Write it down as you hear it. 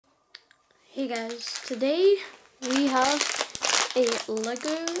Hey guys, today we have a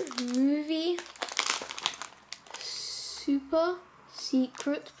Lego Movie Super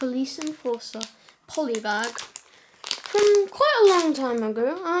Secret Police Enforcer polybag from quite a long time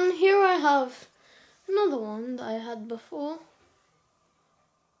ago, and here I have another one that I had before.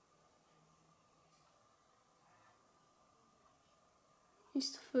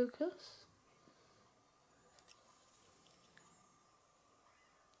 Needs to focus.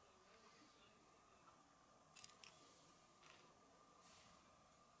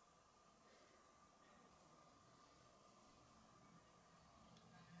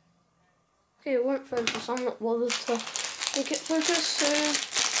 Okay, it won't focus. I'm not bothered to make it focus. So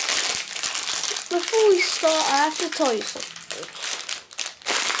before we start, I have to tell you something.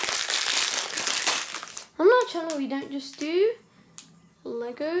 On our channel, we don't just do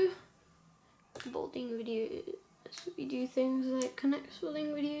Lego building videos. We do things like Connect building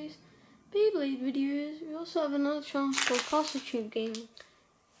videos, Beyblade videos. We also have another channel called Parsatube Gaming.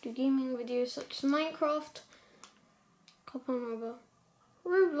 We do gaming videos such as Minecraft, Copper Rubber,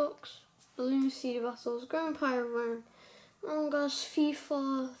 Roblox, Bloons City Battles, Grand Pyre Rome, Among Us,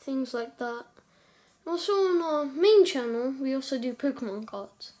 FIFA, things like that. Also on our main channel, we also do Pokemon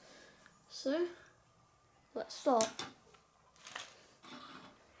cards. So, let's start.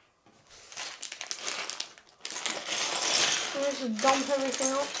 Let's just dump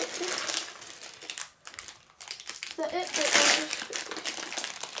everything out quickly. Is that it?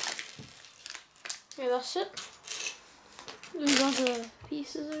 Yeah, that's it. There's other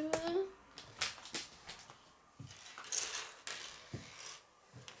pieces over there.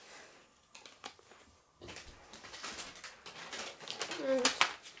 And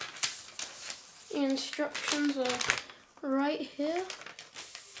the instructions are right here.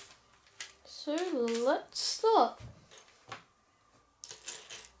 So let's start.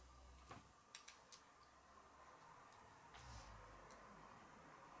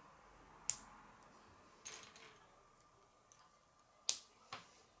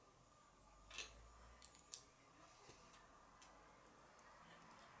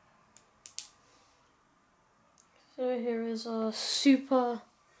 So here is our super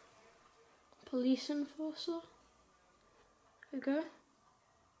police enforcer. There we go.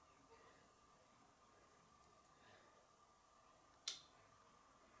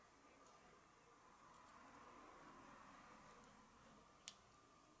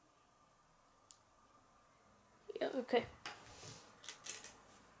 Yeah, okay.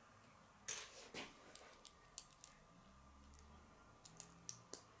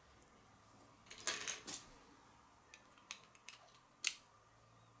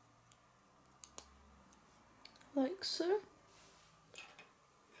 Like so.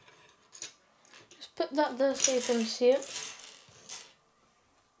 Just put that there so you can see it.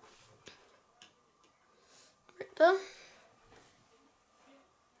 Right there.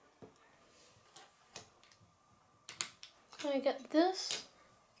 I get this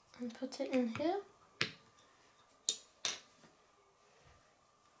and put it in here.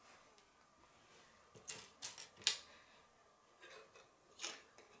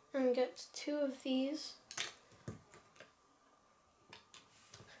 And get two of these.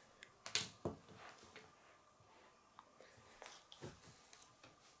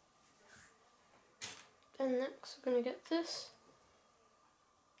 And next we're going to get this,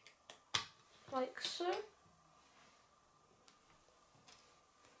 like so.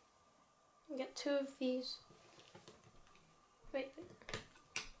 And get two of these. Wait.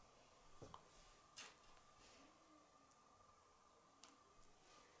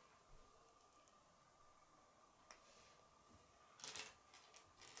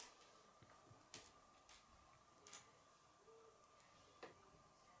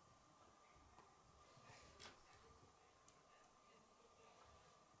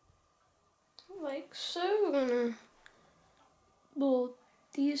 Like so, we're gonna bolt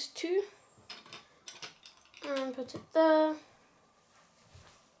these two and put it there.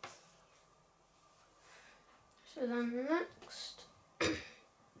 So then next,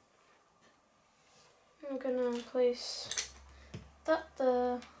 I'm gonna place that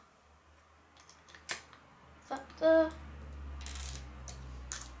there, that there,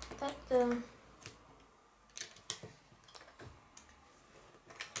 that there.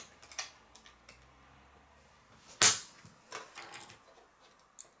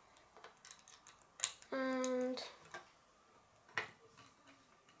 And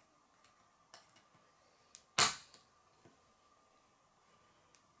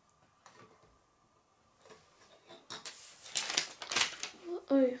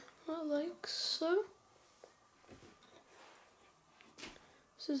like so.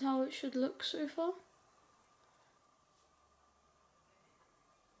 So is how it should look so far.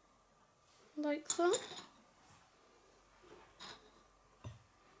 Like that.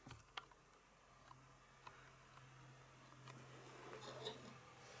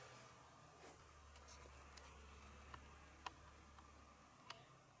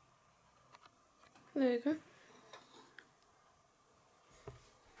 There you go.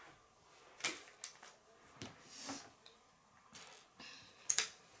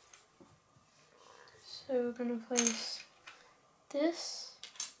 So we're going to place this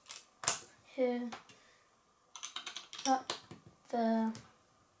here, up there,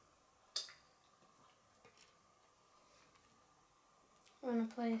 we're going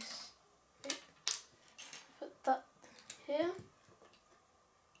to put that here.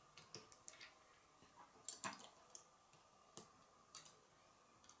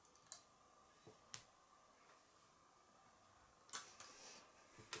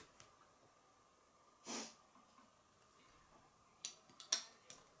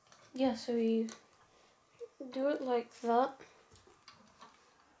 Yeah, so we do it like that.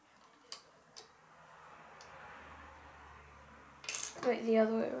 Wait, the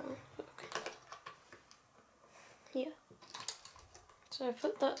other way around. Okay. Yeah. So I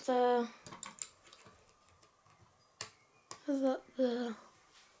put that there. Put that there.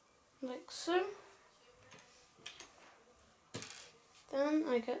 Like so. Then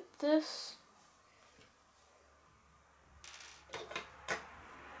I get this.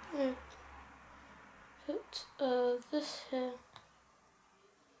 I put this here.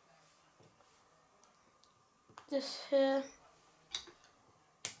 This here.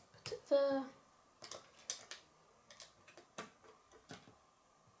 Put it there.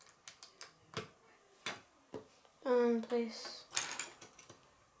 And place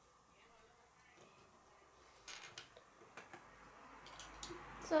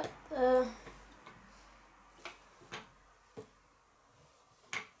that there.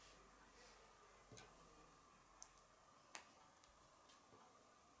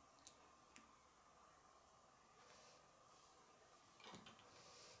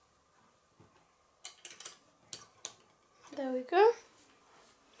 There we go.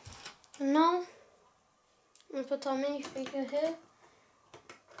 And now I'm going to put our minifigure here.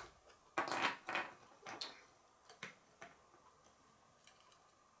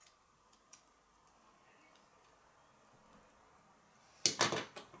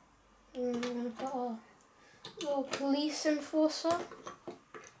 And I'm going to put our little police enforcer.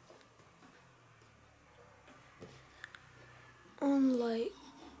 On like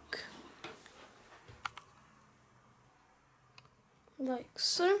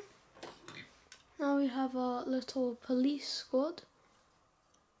so. Now we have our little police squad.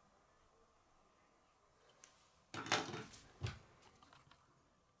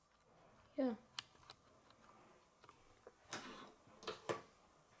 Yeah.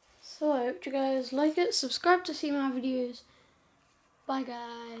 So I hope you guys like it. Subscribe to see my videos. Bye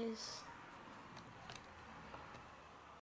guys.